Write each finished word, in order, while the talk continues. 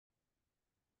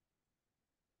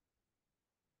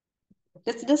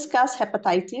Let's discuss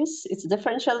hepatitis, its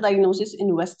differential diagnosis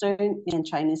in Western and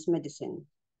Chinese medicine.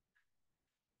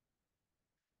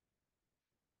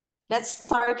 Let's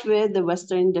start with the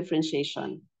Western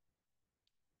differentiation.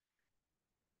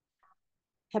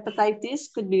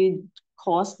 Hepatitis could be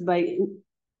caused by,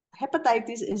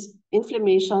 hepatitis is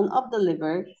inflammation of the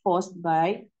liver caused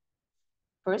by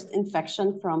first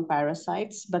infection from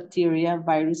parasites, bacteria,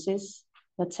 viruses.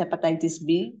 That's hepatitis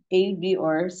B, A, B,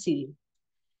 or C.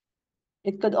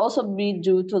 It could also be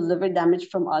due to liver damage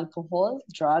from alcohol,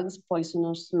 drugs,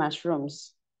 poisonous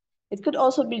mushrooms. It could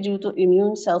also be due to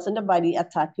immune cells in the body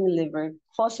attacking liver,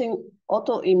 causing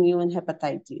autoimmune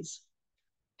hepatitis.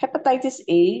 Hepatitis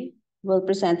A will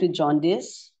present with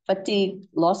jaundice, fatigue,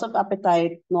 loss of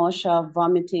appetite, nausea,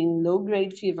 vomiting,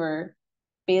 low-grade fever,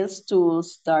 pale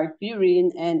stools, dark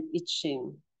urine, and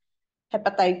itching.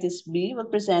 Hepatitis B will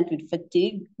present with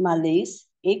fatigue, malaise,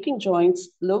 aching joints,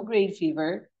 low-grade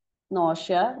fever,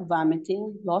 nausea,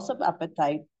 vomiting, loss of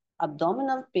appetite,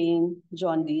 abdominal pain,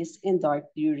 jaundice, and dark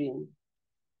urine.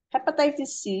 Hepatitis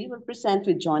C will present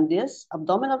with jaundice,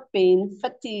 abdominal pain,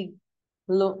 fatigue,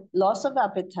 loss of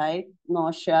appetite,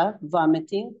 nausea,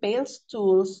 vomiting, pale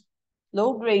stools,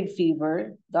 low-grade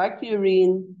fever, dark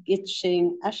urine,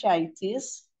 itching,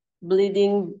 ascites,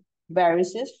 bleeding,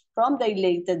 varices from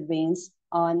dilated veins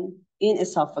in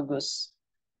esophagus.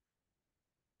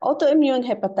 Autoimmune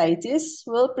hepatitis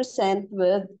will present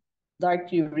with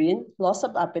dark urine, loss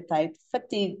of appetite,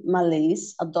 fatigue,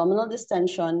 malaise, abdominal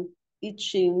distension,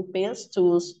 itching, pale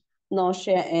stools,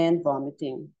 nausea, and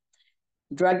vomiting.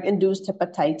 Drug-induced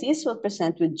hepatitis will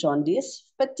present with jaundice,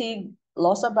 fatigue,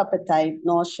 loss of appetite,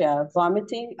 nausea,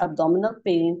 vomiting, abdominal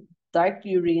pain, dark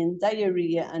urine,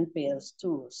 diarrhea, and pale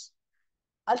stools.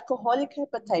 Alcoholic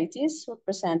hepatitis will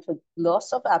present with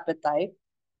loss of appetite,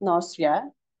 nausea,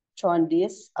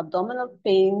 jaundice, abdominal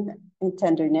pain and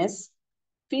tenderness,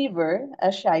 fever,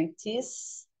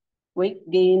 ascites, weight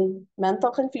gain,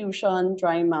 mental confusion,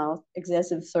 dry mouth,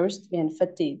 excessive thirst, and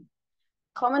fatigue.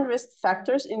 Common risk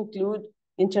factors include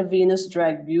intravenous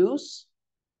drug use,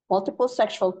 multiple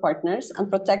sexual partners,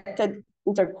 unprotected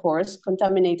intercourse,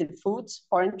 contaminated foods,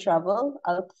 foreign travel,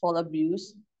 alcohol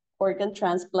abuse, organ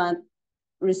transplant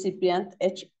recipient,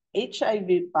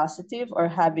 HIV positive or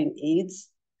having AIDS,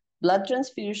 blood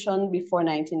transfusion before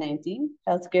 1990,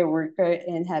 healthcare worker,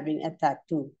 and having a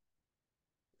tattoo.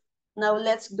 Now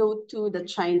let's go to the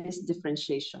Chinese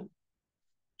differentiation.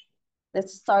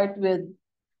 Let's start with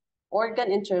organ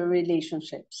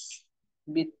interrelationships.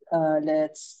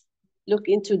 Let's look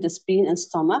into the spleen and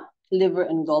stomach, liver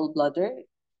and gallbladder,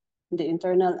 the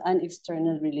internal and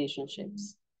external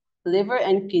relationships. Liver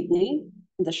and kidney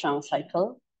in the Shang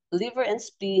cycle, liver and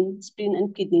spleen, spleen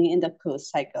and kidney in the Ko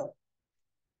cycle.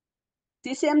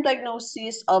 TCM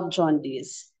diagnosis of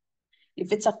jaundice.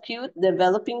 If it's acute,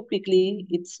 developing quickly,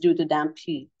 it's due to damp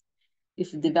heat.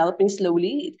 If developing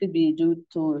slowly, it could be due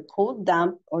to cold,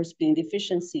 damp, or spleen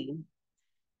deficiency.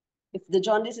 If the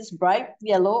jaundice is bright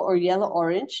yellow or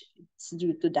yellow-orange, it's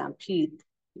due to damp heat.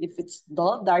 If it's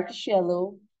dull, darkish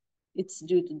yellow, it's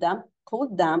due to damp,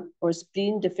 cold, damp, or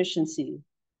spleen deficiency,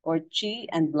 or qi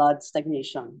and blood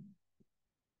stagnation.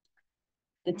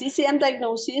 The TCM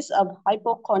diagnosis of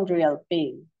hypochondrial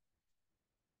pain.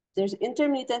 There's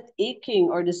intermittent aching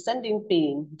or descending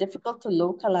pain, difficult to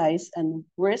localize and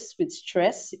worse with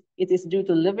stress. It is due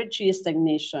to liver qi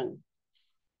stagnation.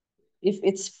 If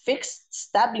it's fixed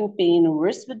stabbing pain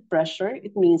worse with pressure,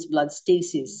 it means blood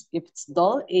stasis. If it's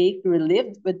dull ache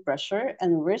relieved with pressure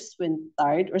and worse when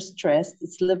tired or stressed,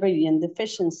 it's liver yin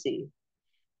deficiency.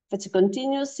 If it's a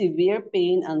continuous severe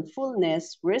pain and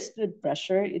fullness worse with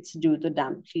pressure, it's due to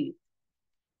damp heat.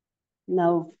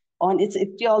 Now, on its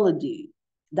etiology,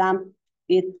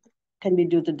 it can be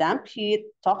due to damp heat,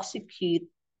 toxic heat,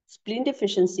 spleen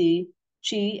deficiency,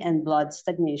 qi, and blood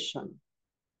stagnation.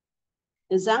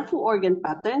 The Zhangfu organ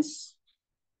patterns,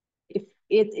 if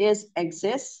it is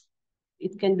excess,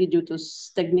 it can be due to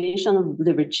stagnation of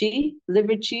liver qi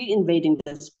invading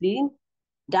the spleen,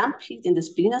 damp heat in the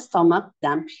spleen and stomach,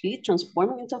 damp heat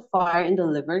transforming into fire in the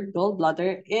liver,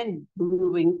 gallbladder, and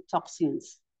brewing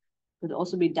toxins. It could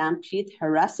also be damp heat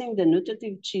harassing the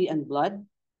nutritive qi and blood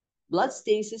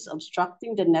stasis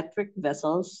obstructing the network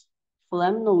vessels,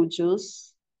 phlegm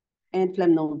nodules, and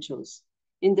phlegm nodules.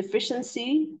 In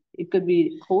deficiency, it could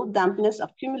be cold dampness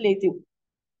accumulating.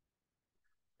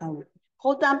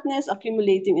 Cold dampness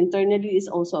accumulating internally is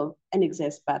also an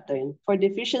excess pattern. For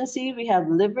deficiency, we have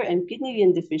liver and kidney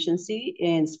yin deficiency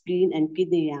and spleen and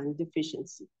kidney yang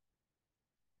deficiency.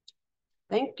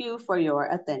 Thank you for your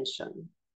attention.